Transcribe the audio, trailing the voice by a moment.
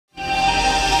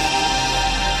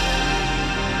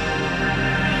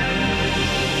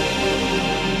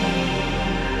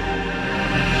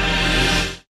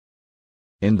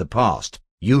In the past,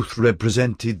 youth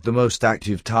represented the most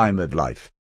active time of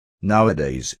life.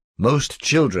 Nowadays, most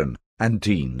children and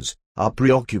teens are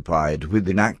preoccupied with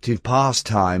inactive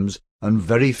pastimes, and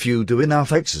very few do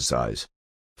enough exercise.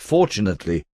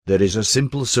 Fortunately, there is a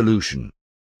simple solution.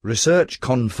 Research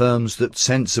confirms that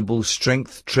sensible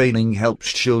strength training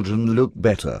helps children look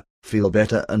better, feel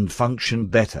better and function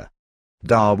better.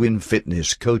 Darwin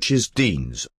Fitness coaches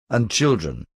teens and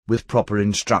children with proper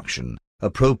instruction,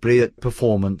 appropriate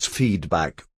performance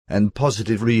feedback, and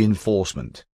positive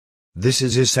reinforcement. This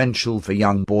is essential for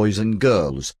young boys and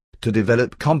girls to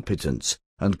develop competence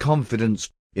and confidence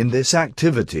in this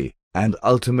activity and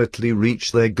ultimately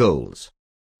reach their goals.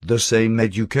 The same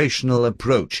educational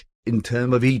approach, in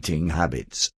terms of eating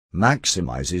habits,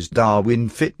 maximizes Darwin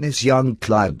Fitness young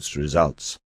clients'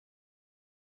 results.